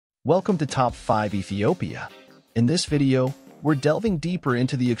Welcome to Top 5 Ethiopia. In this video, we're delving deeper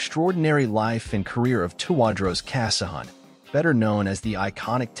into the extraordinary life and career of Tewodros Kassahun, better known as the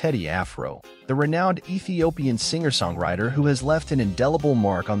iconic Teddy Afro, the renowned Ethiopian singer-songwriter who has left an indelible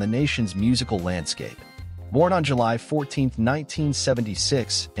mark on the nation's musical landscape. Born on July 14,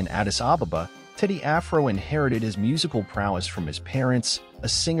 1976, in Addis Ababa, Teddy Afro inherited his musical prowess from his parents, a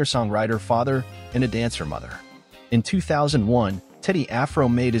singer-songwriter father, and a dancer mother. In 2001, Teddy Afro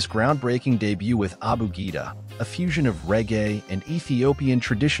made his groundbreaking debut with Abugida, a fusion of reggae and Ethiopian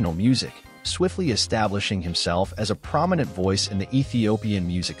traditional music, swiftly establishing himself as a prominent voice in the Ethiopian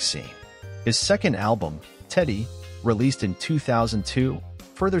music scene. His second album, Teddy, released in 2002,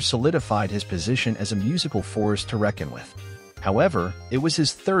 further solidified his position as a musical force to reckon with. However, it was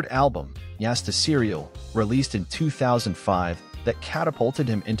his third album, Yasteseryal, released in 2005, that catapulted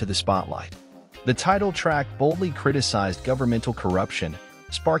him into the spotlight. The title track boldly criticized governmental corruption,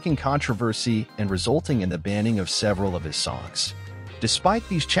 sparking controversy and resulting in the banning of several of his songs. Despite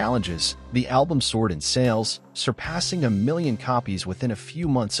these challenges, the album soared in sales, surpassing 1 million copies within a few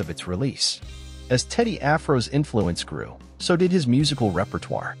months of its release. As Teddy Afro's influence grew, so did his musical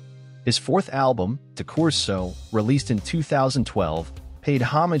repertoire. His fourth album, Tikur Sew, released in 2012, paid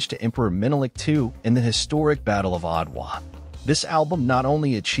homage to Emperor Menelik II in the historic Battle of Adwa. This album not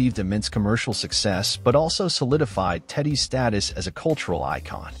only achieved immense commercial success but also solidified Teddy's status as a cultural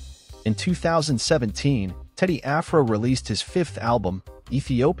icon. In 2017, Teddy Afro released his fifth album,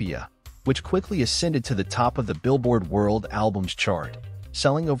 Ethiopia, which quickly ascended to the top of the Billboard World Albums chart,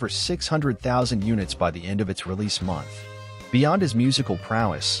 selling over 600,000 units by the end of its release month. Beyond his musical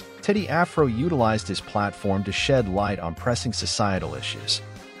prowess, Teddy Afro utilized his platform to shed light on pressing societal issues.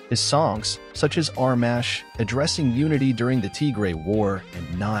 His songs, such as Armash, addressing unity during the Tigray War, and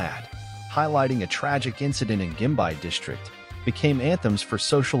Nayad, highlighting a tragic incident in Gimbai district, became anthems for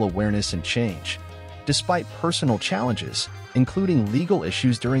social awareness and change. Despite personal challenges, including legal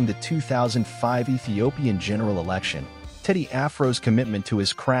issues during the 2005 Ethiopian general election, Teddy Afro's commitment to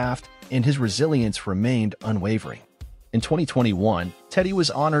his craft and his resilience remained unwavering. In 2021, Teddy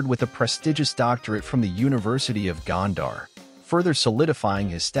was honored with a prestigious doctorate from the University of Gondar, further solidifying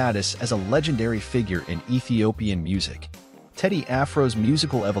his status as a legendary figure in Ethiopian music. Teddy Afro's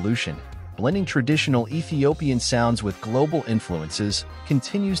musical evolution, blending traditional Ethiopian sounds with global influences,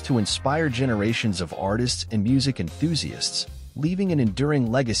 continues to inspire generations of artists and music enthusiasts, leaving an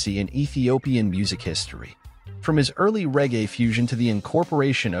enduring legacy in Ethiopian music history. From his early reggae fusion to the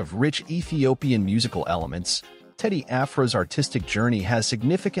incorporation of rich Ethiopian musical elements, Teddy Afro's artistic journey has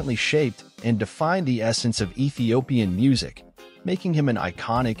significantly shaped and defined the essence of Ethiopian music, making him an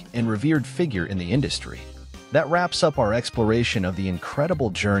iconic and revered figure in the industry. That wraps up our exploration of the incredible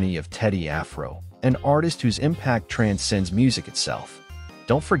journey of Teddy Afro, an artist whose impact transcends music itself.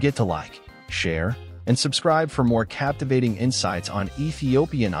 Don't forget to like, share, and subscribe for more captivating insights on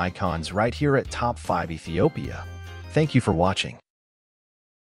Ethiopian icons right here at Top 5 Ethiopia. Thank you for watching.